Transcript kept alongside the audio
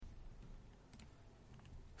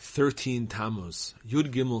13 Tamuz,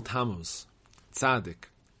 Yud Gimel Tamuz, Tzaddik,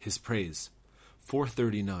 his praise.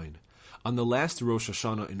 439. On the last Rosh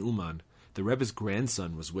Hashanah in Uman, the Rebbe's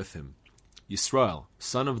grandson was with him, Yisrael,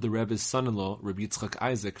 son of the Rebbe's son-in-law, Rabbi Yitzchak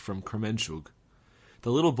Isaac from Kremenchug.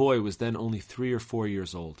 The little boy was then only 3 or 4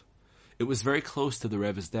 years old. It was very close to the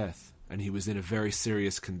Rebbe's death, and he was in a very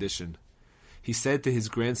serious condition. He said to his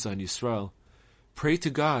grandson Yisrael, "Pray to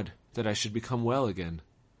God that I should become well again."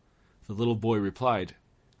 The little boy replied,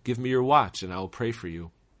 "Give me your watch and I will pray for you."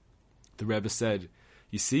 The Rebbe said,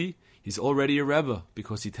 "You see, he's already a Rebbe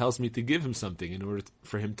because he tells me to give him something in order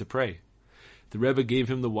for him to pray." The Rebbe gave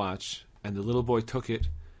him the watch, and the little boy took it,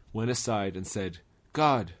 went aside and said,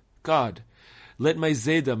 God, let my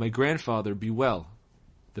Zayda, my grandfather, be well."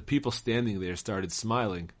 The people standing there started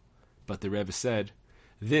smiling, but the Rebbe said,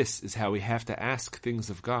 "This is how we have to ask things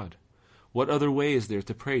of God. What other way is there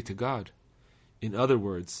to pray to God?" In other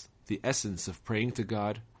words, the essence of praying to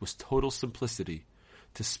God was total simplicity,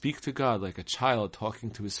 to speak to God like a child talking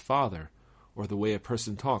to his father, or the way a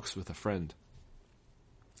person talks with a friend.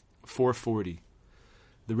 440.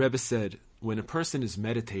 The Rebbe said, when a person is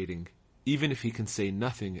meditating, even if he can say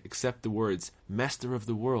nothing except the words, "Master of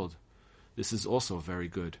the world," this is also very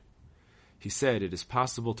good. He said it is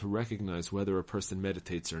possible to recognize whether a person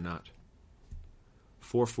meditates or not.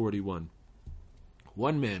 441.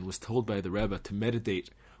 One man was told by the Rebbe to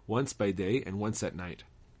meditate once by day and once at night.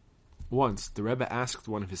 Once, the Rebbe asked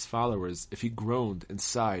one of his followers if he groaned and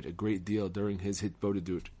sighed a great deal during his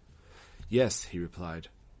hitbodedut. "Yes," he replied.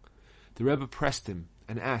 The Rebbe pressed him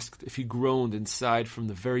and asked if he groaned and sighed from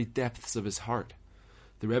the very depths of his heart.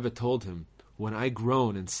 The Rebbe told him, "When I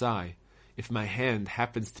groan and sigh, if my hand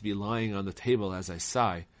happens to be lying on the table as I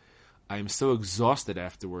sigh, I am so exhausted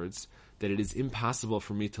afterwards that it is impossible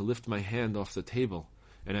for me to lift my hand off the table,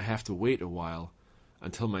 and I have to wait a while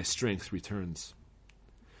until my strength returns."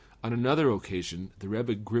 On another occasion, the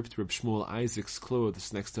Rebbe gripped Reb Shmuel Isaac's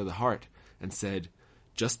clothes next to the heart and said,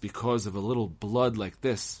 "Just because of a little blood like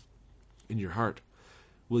this in your heart,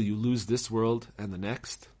 will you lose this world and the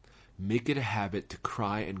next? Make it a habit to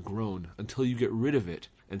cry and groan until you get rid of it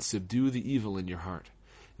and subdue the evil in your heart.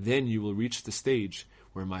 Then you will reach the stage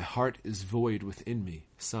where my heart is void within me."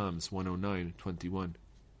 Psalms 109:21.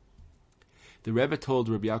 The Rebbe told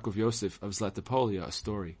Rabbi Yaakov Yosef of Zlatopolia a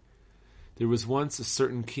story. There was once a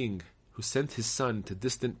certain king who sent his son to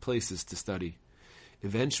distant places to study.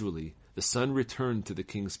 Eventually, the son returned to the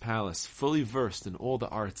king's palace fully versed in all the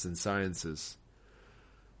arts and sciences.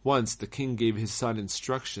 Once the king gave his son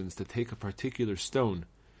instructions to take a particular stone,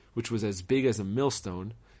 which was as big as a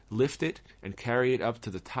millstone, lift it, and carry it up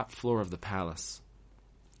to the top floor of the palace.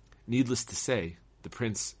 Needless to say, the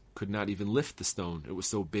prince could not even lift the stone, it was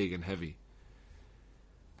so big and heavy.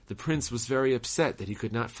 The prince was very upset that he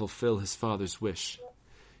could not fulfill his father's wish.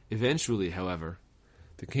 Eventually, however,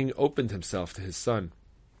 the king opened himself to his son,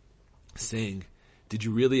 saying, "Did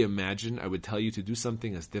you really imagine I would tell you to do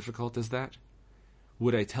something as difficult as that?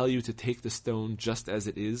 Would I tell you to take the stone just as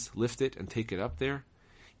it is, lift it, and take it up there?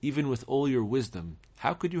 Even with all your wisdom,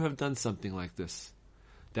 how could you have done something like this?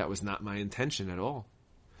 That was not my intention at all.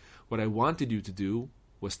 What I wanted you to do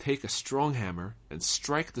was take a strong hammer and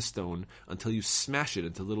strike the stone until you smash it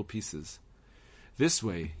into little pieces. This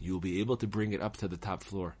way, you will be able to bring it up to the top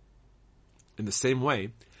floor." In the same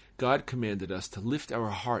way, God commanded us to lift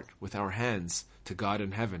our heart with our hands to God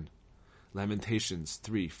in heaven. Lamentations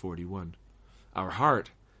 3:41. Our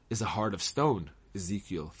heart is a heart of stone,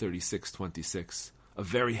 Ezekiel 36:26, a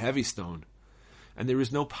very heavy stone, and there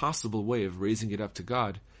is no possible way of raising it up to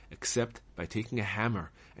God except by taking a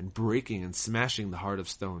hammer and breaking and smashing the heart of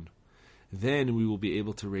stone. Then we will be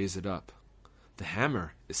able to raise it up. The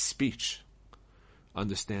hammer is speech.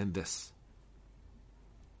 Understand this.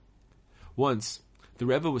 Once, the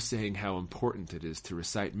Rebbe was saying how important it is to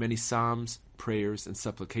recite many psalms, prayers, and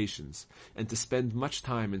supplications, and to spend much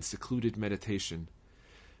time in secluded meditation.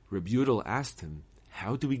 Reb Yudel asked him,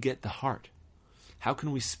 "How do we get the heart? How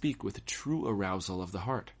can we speak with true arousal of the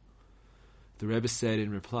heart?" The Rebbe said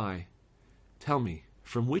in reply, "Tell me,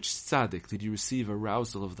 from which tzaddik did you receive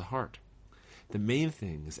arousal of the heart? The main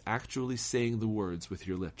thing is actually saying the words with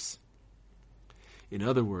your lips." In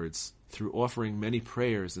other words, through offering many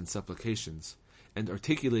prayers and supplications, and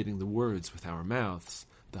articulating the words with our mouths,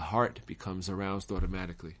 the heart becomes aroused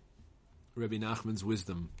automatically. Rabbi Nachman's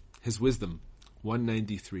wisdom, his wisdom,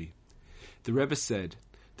 193. The Rebbe said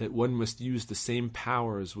that one must use the same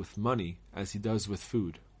powers with money as he does with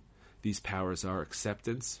food. These powers are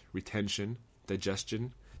acceptance, retention,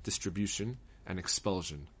 digestion, distribution, and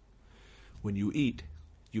expulsion. When you eat,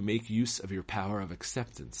 you make use of your power of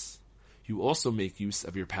acceptance. You also make use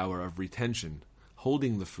of your power of retention,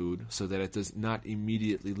 holding the food so that it does not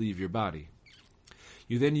immediately leave your body.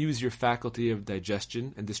 You then use your faculty of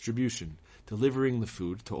digestion and distribution, delivering the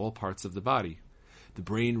food to all parts of the body. The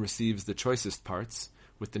brain receives the choicest parts,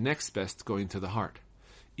 with the next best going to the heart.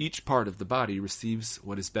 Each part of the body receives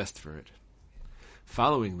what is best for it.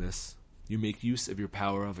 Following this, you make use of your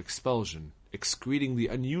power of expulsion, excreting the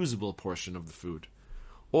unusable portion of the food.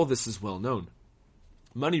 All this is well known.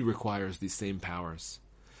 Money requires these same powers.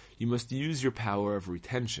 You must use your power of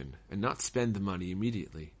retention and not spend the money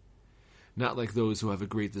immediately. Not like those who have a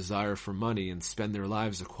great desire for money and spend their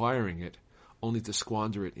lives acquiring it, only to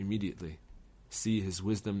squander it immediately. See his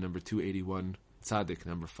Wisdom number 281, Tzaddik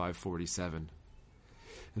number 547.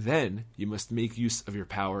 Then you must make use of your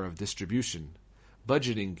power of distribution,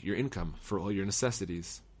 budgeting your income for all your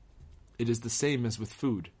necessities. It is the same as with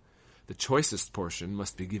food. The choicest portion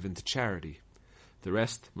must be given to charity. The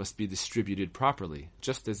rest must be distributed properly,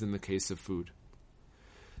 just as in the case of food.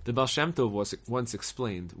 The Baal Shem Tov once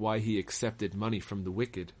explained why he accepted money from the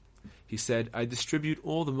wicked. He said, "I distribute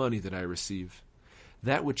all the money that I receive.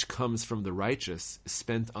 That which comes from the righteous is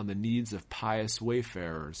spent on the needs of pious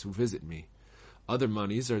wayfarers who visit me. Other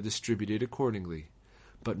monies are distributed accordingly.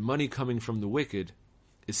 But money coming from the wicked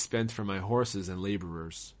is spent for my horses and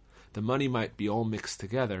laborers. The money might be all mixed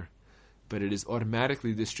together, but it is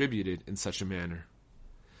automatically distributed in such a manner."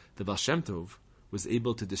 The Baal Shem Tov was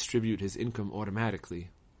able to distribute his income automatically.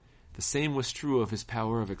 The same was true of his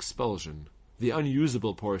power of expulsion. The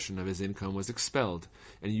unusable portion of his income was expelled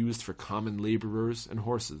and used for common laborers and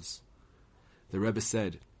horses. The Rebbe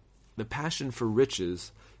said, "The passion for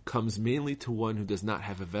riches comes mainly to one who does not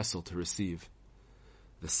have a vessel to receive.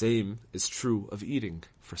 The same is true of eating,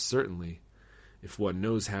 for certainly, if one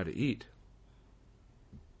knows how to eat.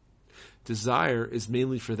 Desire is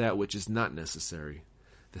mainly for that which is not necessary.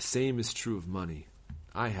 The same is true of money.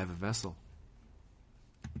 I have a vessel."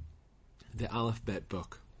 The Aleph Bet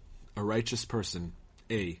Book. A Righteous Person.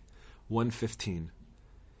 A. 115.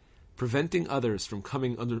 Preventing others from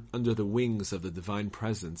coming under the wings of the divine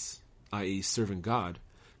presence, i.e. serving God,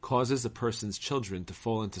 causes a person's children to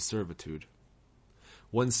fall into servitude.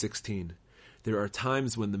 116. There are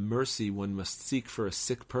times when the mercy one must seek for a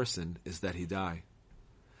sick person is that he die.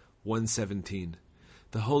 117.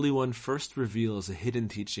 The Holy One first reveals a hidden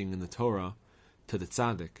teaching in the Torah to the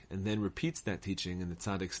tzaddik, and then repeats that teaching in the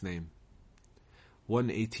tzaddik's name.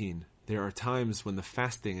 118. There are times when the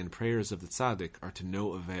fasting and prayers of the tzaddik are to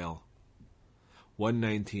no avail.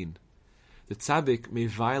 119. The tzaddik may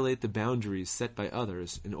violate the boundaries set by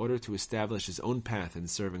others in order to establish his own path in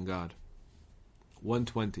serving God.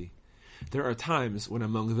 120. There are times when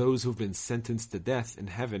among those who have been sentenced to death in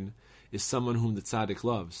heaven is someone whom the tzaddik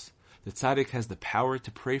loves. The tzaddik has the power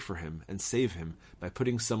to pray for him and save him by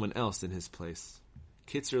putting someone else in his place.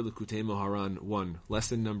 Kitzer Likutei Moharan 1,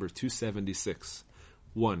 lesson number 276.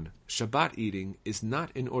 1. Shabbat eating is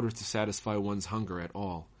not in order to satisfy one's hunger at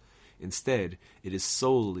all. Instead, it is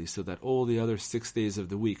solely so that all the other 6 days of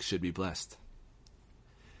the week should be blessed.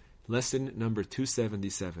 Lesson number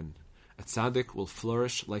 277. A tzaddik will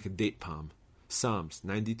flourish like a date palm. Psalms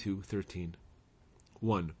 92:13.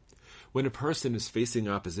 1. When a person is facing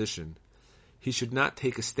opposition, he should not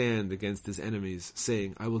take a stand against his enemies,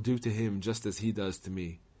 saying, "I will do to him just as he does to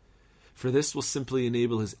me." For this will simply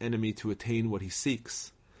enable his enemy to attain what he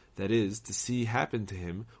seeks, that is, to see happen to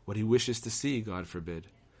him what he wishes to see, God forbid.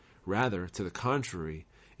 Rather, to the contrary,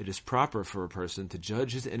 it is proper for a person to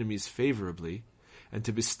judge his enemies favorably and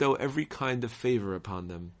to bestow every kind of favor upon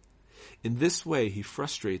them. In this way he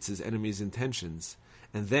frustrates his enemy's intentions,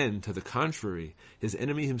 and then, to the contrary, his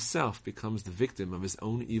enemy himself becomes the victim of his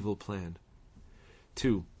own evil plan.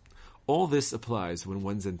 2. All this applies when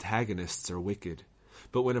one's antagonists are wicked.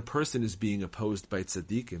 But when a person is being opposed by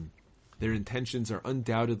tzaddikim, their intentions are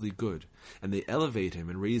undoubtedly good, and they elevate him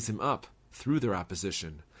and raise him up through their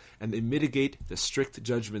opposition, and they mitigate the strict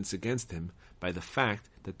judgments against him by the fact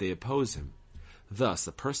that they oppose him. Thus,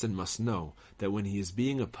 a person must know that when he is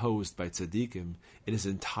being opposed by tzaddikim, it is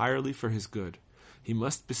entirely for his good. He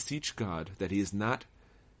must beseech God that he is not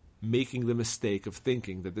making the mistake of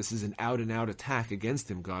thinking that this is an out-and-out attack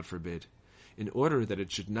against him, God forbid, in order that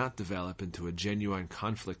it should not develop into a genuine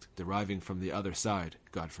conflict deriving from the other side,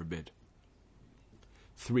 God forbid.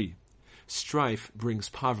 3. Strife brings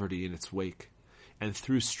poverty in its wake, and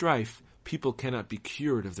through strife people cannot be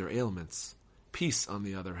cured of their ailments. Peace, on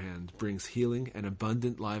the other hand, brings healing and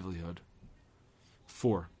abundant livelihood.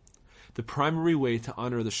 4. The primary way to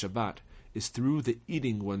honor the Shabbat is through the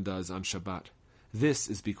eating one does on Shabbat. This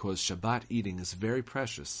is because Shabbat eating is very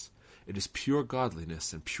precious. It is pure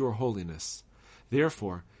godliness and pure holiness.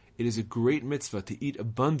 Therefore, it is a great mitzvah to eat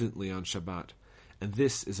abundantly on Shabbat, and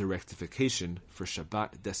this is a rectification for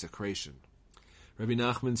Shabbat desecration. Rabbi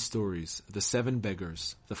Nachman's stories, the 7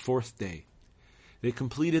 beggars, the 4th day. They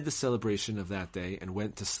completed the celebration of that day and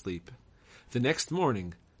went to sleep. The next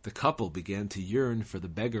morning, the couple began to yearn for the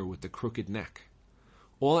beggar with the crooked neck.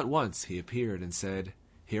 All at once he appeared and said,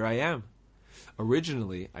 "Here I am.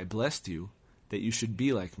 Originally I blessed you that you should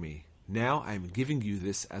be like me. Now I am giving you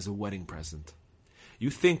this as a wedding present.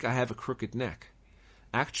 You think I have a crooked neck.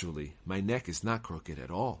 Actually, my neck is not crooked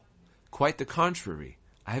at all. Quite the contrary,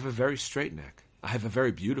 I have a very straight neck. I have a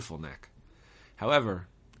very beautiful neck. However,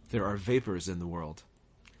 there are vapors in the world.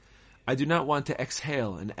 I do not want to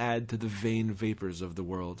exhale and add to the vain vapors of the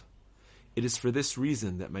world. It is for this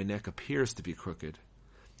reason that my neck appears to be crooked.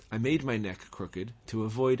 I made my neck crooked to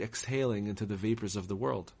avoid exhaling into the vapors of the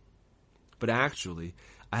world. But actually,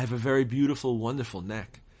 I have a very beautiful, wonderful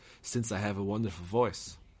neck, since I have a wonderful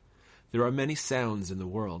voice. There are many sounds in the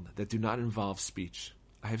world that do not involve speech.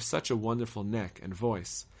 I have such a wonderful neck and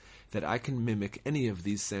voice that I can mimic any of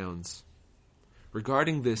these sounds.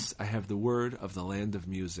 Regarding this, I have the word of the land of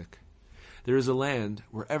music. There is a land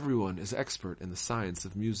where everyone is expert in the science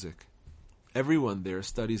of music. Everyone there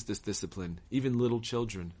studies this discipline, even little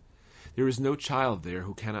children. There is no child there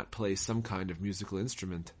who cannot play some kind of musical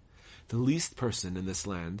instrument. The least person in this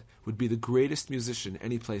land would be the greatest musician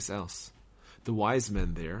any place else. The wise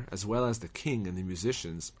men there, as well as the king and the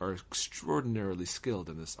musicians, are extraordinarily skilled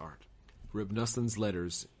in this art. Reb Noson's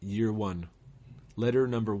Letters, Year 1. Letter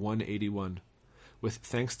number 181. With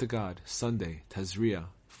thanks to God, Sunday, Tazria,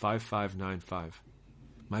 5595.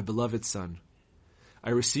 My beloved son,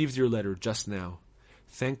 I received your letter just now.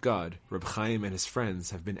 Thank God, Reb Chaim and his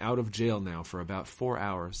friends have been out of jail now for about 4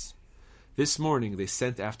 hours. This morning they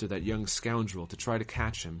sent after that young scoundrel to try to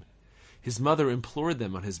catch him. His mother implored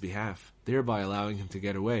them on his behalf, thereby allowing him to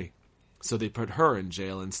get away. So they put her in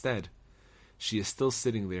jail instead. She is still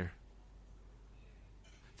sitting there.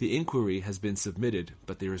 The inquiry has been submitted,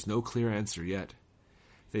 but there is no clear answer yet.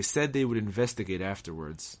 They said they would investigate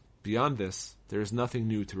afterwards. Beyond this, there is nothing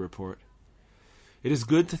new to report. It is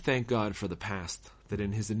good to thank God for the past, that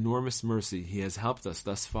in His enormous mercy He has helped us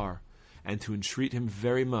thus far, and to entreat Him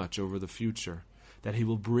very much over the future, that He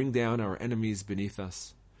will bring down our enemies beneath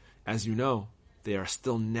us. As you know, they are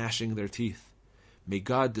still gnashing their teeth. May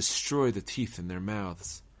God destroy the teeth in their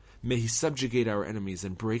mouths. May He subjugate our enemies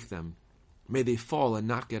and break them. May they fall and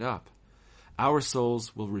not get up. Our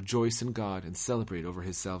souls will rejoice in God and celebrate over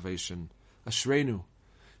His salvation. Ashreinu!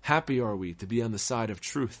 Happy are we to be on the side of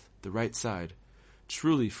truth, the right side.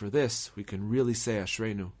 Truly, for this, we can really say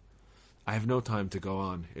Ashreinu. I have no time to go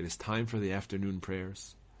on. It is time for the afternoon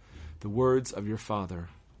prayers. The words of your father,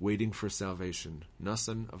 waiting for salvation.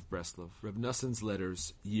 Noson of Breslov. Reb Noson's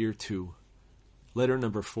Letters, Year 2. Letter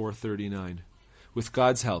number 439. With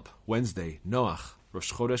God's help, Wednesday, Noach,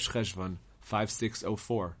 Rosh Chodesh Cheshvan,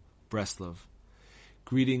 5604, Breslov.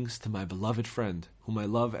 Greetings to my beloved friend, whom I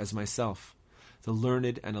love as myself, the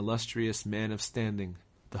learned and illustrious man of standing,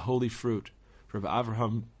 the holy fruit, Reb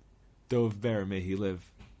Avraham Dov Ber, may he live.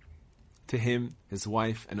 To him, his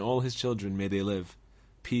wife, and all his children may they live.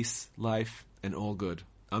 Peace, life, and all good.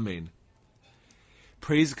 Amen.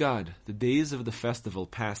 Praise God, the days of the festival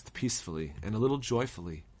passed peacefully and a little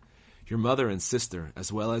joyfully. Your mother and sister,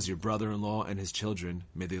 as well as your brother-in-law and his children,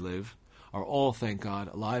 may they live, are all, thank God,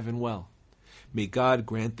 alive and well. May God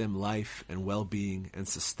grant them life and well-being and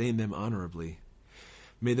sustain them honorably.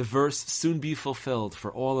 May the verse soon be fulfilled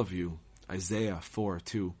for all of you, Isaiah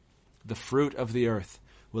 4:2. The fruit of the earth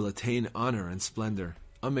will attain honor and splendor.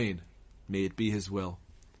 Amen. May it be His will.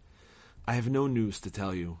 I have no news to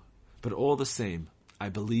tell you, but all the same, I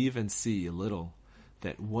believe and see a little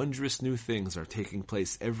that wondrous new things are taking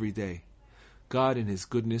place every day. God in His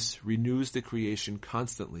goodness renews the creation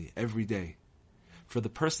constantly every day. For the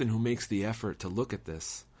person who makes the effort to look at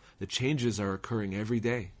this, the changes are occurring every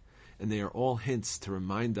day, and they are all hints to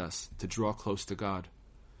remind us to draw close to God.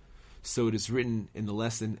 So it is written in the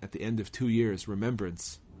lesson at the end of 2 years,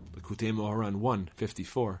 Remembrance, Likutei Moharan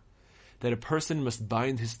 1:54, that a person must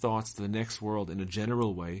bind his thoughts to the next world in a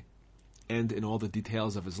general way, and in all the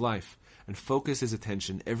details of his life, and focus his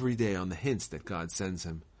attention every day on the hints that God sends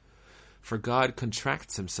him. For God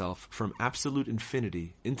contracts Himself from absolute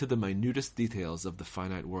infinity into the minutest details of the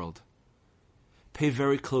finite world. Pay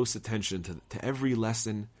very close attention to every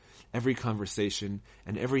lesson, every conversation,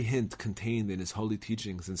 and every hint contained in His holy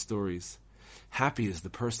teachings and stories. Happy is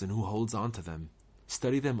the person who holds on to them.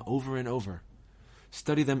 Study them over and over.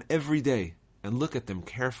 Study them every day, and look at them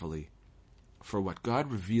carefully. For what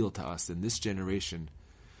God revealed to us in this generation,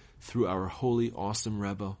 through our holy, awesome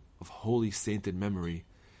Rebbe of holy sainted memory,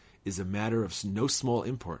 is a matter of no small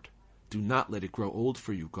import, Do not let it grow old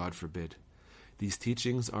for you, God forbid. These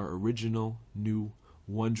teachings are original, new,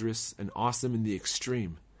 wondrous, and awesome in the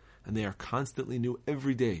extreme, and they are constantly new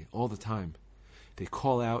every day, all the time. They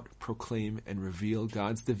call out, proclaim, and reveal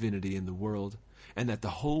God's divinity in the world, and that the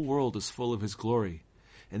whole world is full of His glory,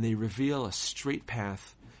 and they reveal a straight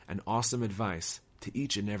path and awesome advice to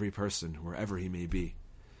each and every person, wherever he may be.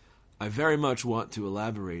 I very much want to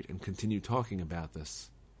elaborate and continue talking about this,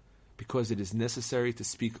 because it is necessary to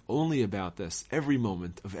speak only about this every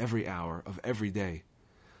moment of every hour of every day.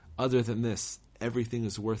 Other than this, everything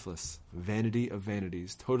is worthless, vanity of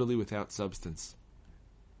vanities, totally without substance.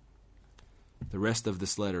 The rest of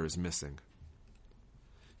this letter is missing.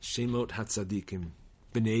 Shemot Hatzadikim,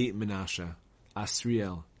 Bnei Menashe,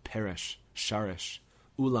 Asriel, Peresh, Sharesh,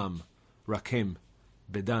 Ulam, Rakim,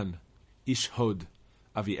 Bedan, Ishhod,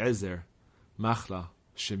 Aviezer, Machla,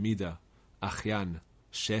 Shemida, Achyan,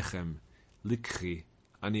 Shechem, Likhi,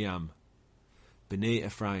 Aniam. Bnei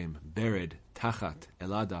Ephraim, Bered, Tachat,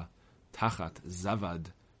 Elada, Tachat, Zavad,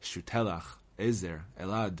 Shutelach, Ezer,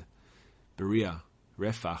 Elad, Beria,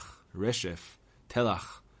 Refach, Reshef,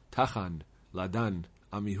 Telach, Tachan, Ladan,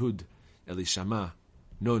 Amihud, Elishama,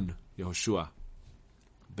 Nun, Yehoshua.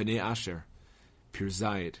 Bnei Asher,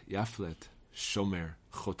 Pirzayit, Yaflet, Shomer,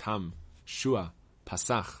 Chotam, Shua,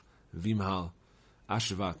 Pasach, Vimhal,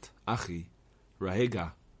 Ashvat, Achi,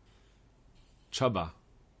 Rahega, Chaba,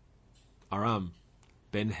 Aram,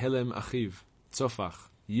 Ben Helem Achiv, Tzofach,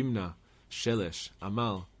 Yimna, Shelesh,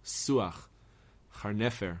 Amal, Suach,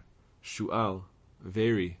 Charnefer, Shual,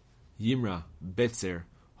 Veri, Yimra, Betzer,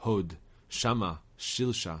 Hod, Shama,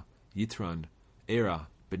 Shilsha, Yitran, Era,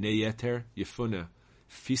 Bnei Yeter, Yefune,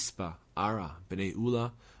 Fispa, Ara, Bnei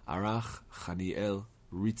Ula, Arach, Chaniel,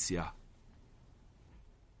 Ritzia.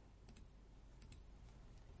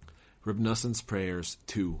 Reb Noson's Prayers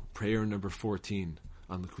 2, prayer number 14,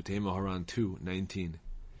 on Likutei Moharan 2:19.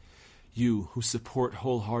 You who support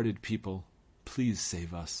wholehearted people, please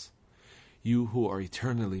save us. You who are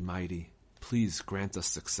eternally mighty, please grant us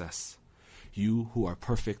success. You who are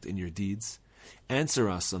perfect in your deeds, answer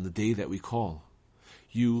us on the day that we call.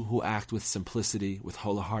 You who act with simplicity with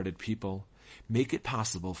wholehearted people, make it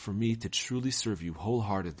possible for me to truly serve you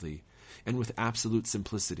wholeheartedly and with absolute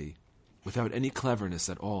simplicity, without any cleverness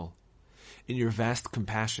at all. In your vast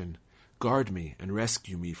compassion, guard me and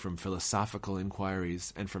rescue me from philosophical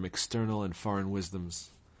inquiries and from external and foreign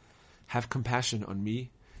wisdoms. Have compassion on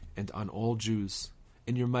me and on all Jews.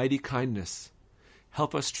 In your mighty kindness,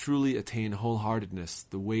 help us truly attain wholeheartedness,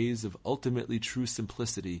 the ways of ultimately true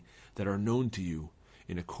simplicity that are known to you,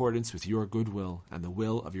 in accordance with your goodwill and the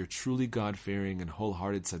will of your truly God-fearing and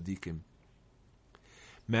wholehearted tzaddikim.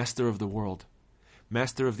 Master of the world,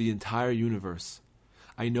 Master of the entire universe,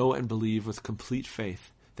 I know and believe with complete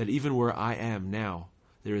faith that even where I am now,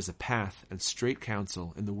 there is a path and straight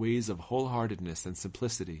counsel in the ways of wholeheartedness and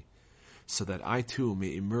simplicity, so that I too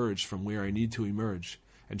may emerge from where I need to emerge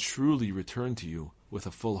and truly return to you with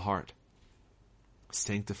a full heart.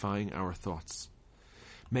 Sanctifying our thoughts.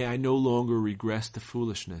 May I no longer regress to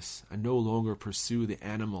foolishness and no longer pursue the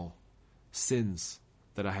animal sins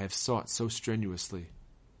that I have sought so strenuously.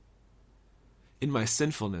 In my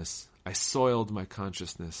sinfulness, I soiled my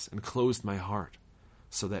consciousness and closed my heart,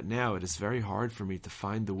 so that now it is very hard for me to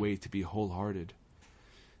find the way to be wholehearted.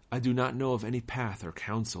 I do not know of any path or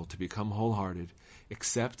counsel to become wholehearted,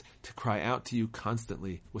 except to cry out to you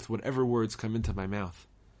constantly with whatever words come into my mouth,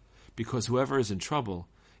 because whoever is in trouble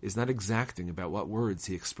is not exacting about what words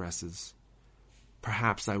he expresses.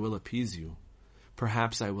 Perhaps I will appease you.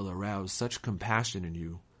 Perhaps I will arouse such compassion in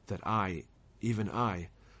you that I, even I,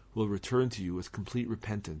 will return to you with complete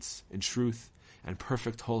repentance, in truth and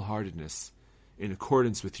perfect wholeheartedness, in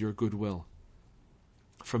accordance with your good will.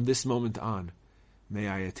 From this moment on, may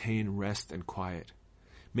I attain rest and quiet.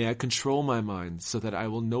 May I control my mind so that I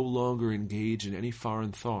will no longer engage in any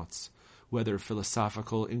foreign thoughts, whether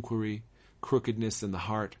philosophical inquiry, crookedness in the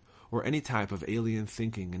heart, or any type of alien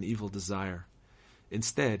thinking and evil desire.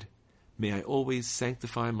 Instead, may I always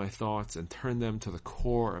sanctify my thoughts and turn them to the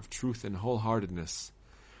core of truth and wholeheartedness,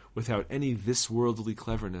 without any this-worldly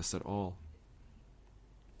cleverness at all.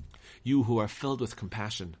 You who are filled with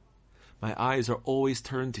compassion, my eyes are always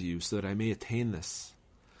turned to you so that I may attain this.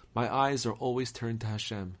 My eyes are always turned to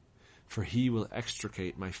Hashem, for He will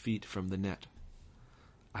extricate my feet from the net.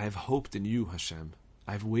 I have hoped in you, Hashem.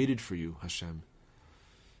 I have waited for you, Hashem.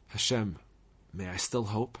 Hashem, may I still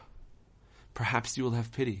hope? Perhaps you will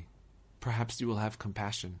have pity. Perhaps you will have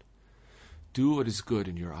compassion. Do what is good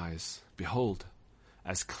in your eyes. Behold,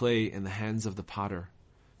 as clay in the hands of the potter,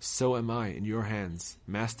 so am I in your hands,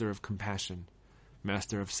 Master of compassion,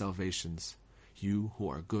 Master of salvations. you who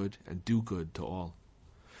are good and do good to all.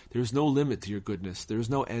 There is no limit to your goodness. There is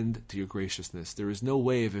no end to your graciousness. There is no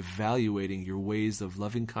way of evaluating your ways of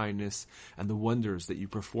loving kindness and the wonders that you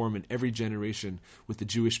perform in every generation with the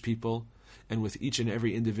Jewish people and with each and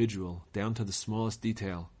every individual, down to the smallest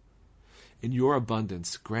detail. In your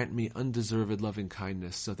abundance, grant me undeserved loving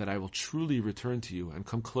kindness so that I will truly return to you and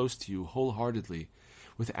come close to you wholeheartedly,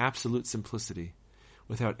 with absolute simplicity,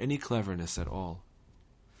 without any cleverness at all.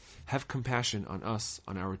 Have compassion on us,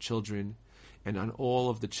 on our children, and on all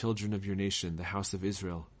of the children of your nation, the house of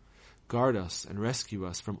Israel. Guard us and rescue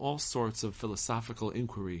us from all sorts of philosophical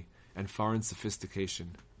inquiry and foreign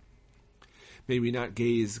sophistication. May we not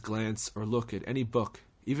gaze, glance, or look at any book,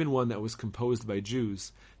 even one that was composed by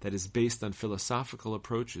Jews, that is based on philosophical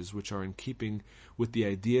approaches which are in keeping with the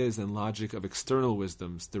ideas and logic of external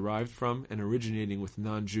wisdoms derived from and originating with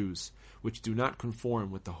non-Jews, which do not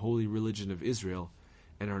conform with the holy religion of Israel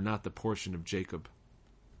and are not the portion of Jacob.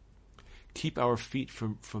 Keep our feet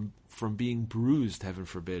from being bruised, heaven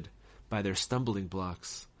forbid, by their stumbling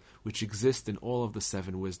blocks, which exist in all of the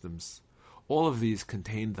 7 wisdoms. All of these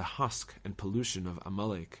contain the husk and pollution of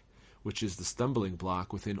Amalek, which is the stumbling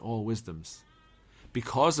block within all wisdoms.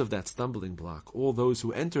 Because of that stumbling block, all those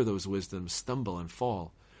who enter those wisdoms stumble and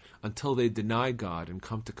fall, until they deny God and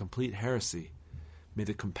come to complete heresy. May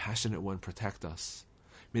the compassionate one protect us.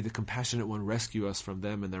 May the compassionate one rescue us from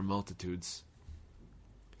them and their multitudes.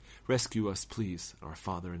 Rescue us, please, our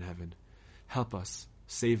Father in heaven. Help us,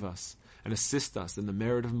 save us, and assist us in the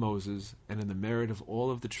merit of Moses and in the merit of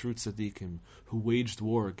all of the true tzaddikim who waged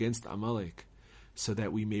war against Amalek, so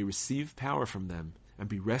that we may receive power from them and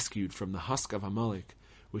be rescued from the husk of Amalek,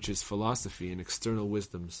 which is philosophy and external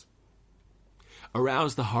wisdoms.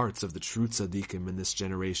 Arouse the hearts of the true tzaddikim in this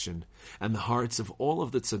generation, and the hearts of all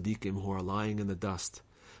of the tzaddikim who are lying in the dust,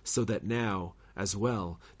 so that now, as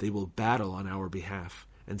well, they will battle on our behalf,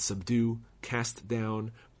 and subdue, cast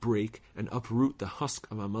down, break, and uproot the husk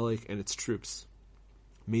of Amalek and its troops.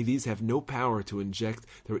 May these have no power to inject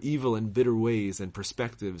their evil and bitter ways and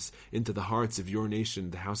perspectives into the hearts of your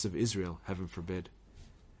nation, the house of Israel, heaven forbid.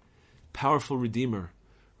 Powerful Redeemer,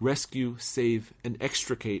 rescue, save, and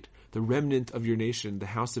extricate the remnant of your nation, the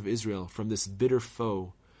house of Israel, from this bitter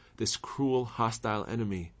foe, this cruel, hostile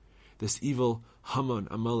enemy, this evil Haman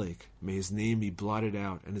Amalek. May his name be blotted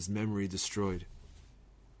out and his memory destroyed.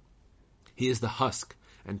 He is the husk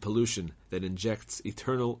and pollution that injects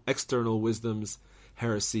external wisdoms,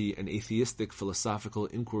 heresy, and atheistic philosophical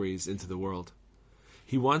inquiries into the world.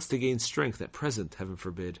 He wants to gain strength at present, heaven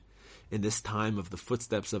forbid, in this time of the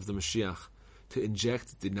footsteps of the Mashiach, to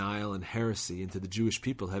inject denial and heresy into the Jewish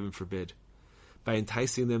people, heaven forbid, by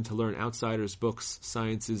enticing them to learn outsiders' books,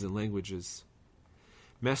 sciences, and languages.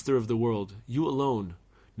 Master of the world, you alone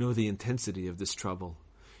know the intensity of this trouble.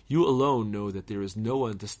 You alone know that there is no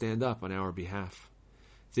one to stand up on our behalf.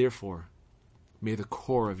 Therefore, may the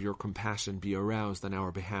core of your compassion be aroused on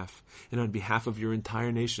our behalf, and on behalf of your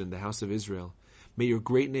entire nation, the house of Israel. May your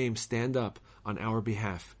great name stand up on our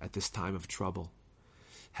behalf at this time of trouble.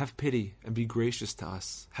 Have pity and be gracious to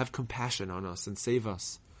us. Have compassion on us and save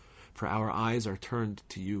us, for our eyes are turned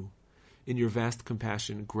to you. In your vast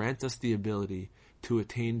compassion, grant us the ability to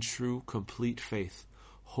attain true, complete faith,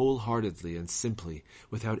 wholeheartedly and simply,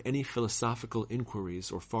 without any philosophical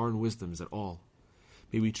inquiries or foreign wisdoms at all.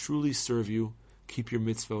 May we truly serve you, keep your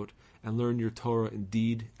mitzvot, and learn your Torah in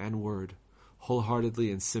deed and word,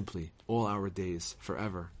 wholeheartedly and simply, all our days,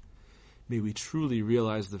 forever. May we truly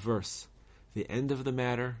realize the verse, the end of the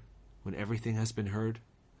matter, when everything has been heard.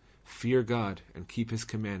 Fear God and keep his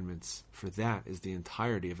commandments, for that is the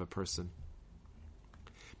entirety of a person.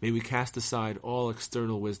 May we cast aside all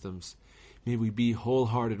external wisdoms. May we be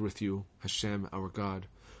wholehearted with you, Hashem, our God,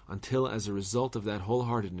 until as a result of that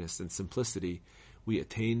wholeheartedness and simplicity, we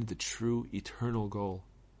attain the true eternal goal.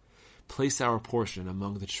 Place our portion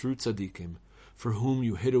among the true tzaddikim, for whom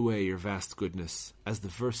you hid away your vast goodness. As the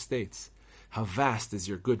verse states, how vast is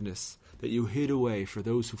your goodness, that you hid away for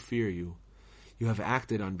those who fear you. You have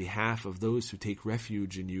acted on behalf of those who take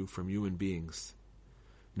refuge in you from human beings.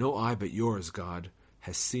 No eye but yours, God,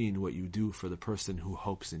 has seen what you do for the person who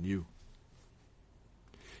hopes in you.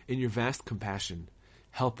 In your vast compassion,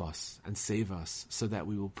 help us and save us, so that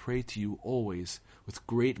we will pray to you always with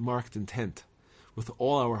great marked intent, with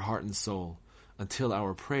all our heart and soul, until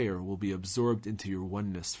our prayer will be absorbed into your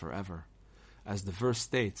oneness forever. As the verse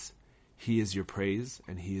states, he is your praise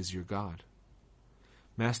and he is your God.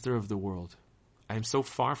 Master of the world, I am so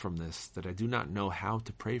far from this that I do not know how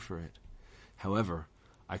to pray for it. However,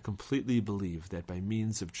 I completely believe that by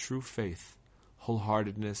means of true faith,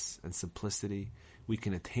 wholeheartedness, and simplicity, we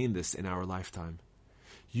can attain this in our lifetime.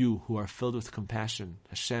 You who are filled with compassion,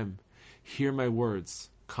 Hashem, hear my words,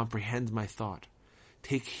 comprehend my thought.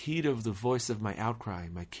 Take heed of the voice of my outcry,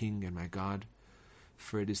 my King and my God,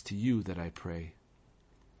 for it is to you that I pray.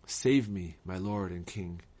 Save me, my Lord and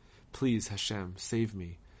King. Please, Hashem, save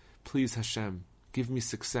me. Please, Hashem, give me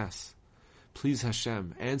success. Please,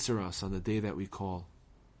 Hashem, answer us on the day that we call.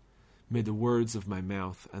 May the words of my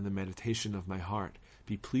mouth and the meditation of my heart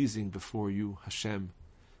be pleasing before you, Hashem,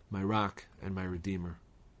 my Rock and my Redeemer.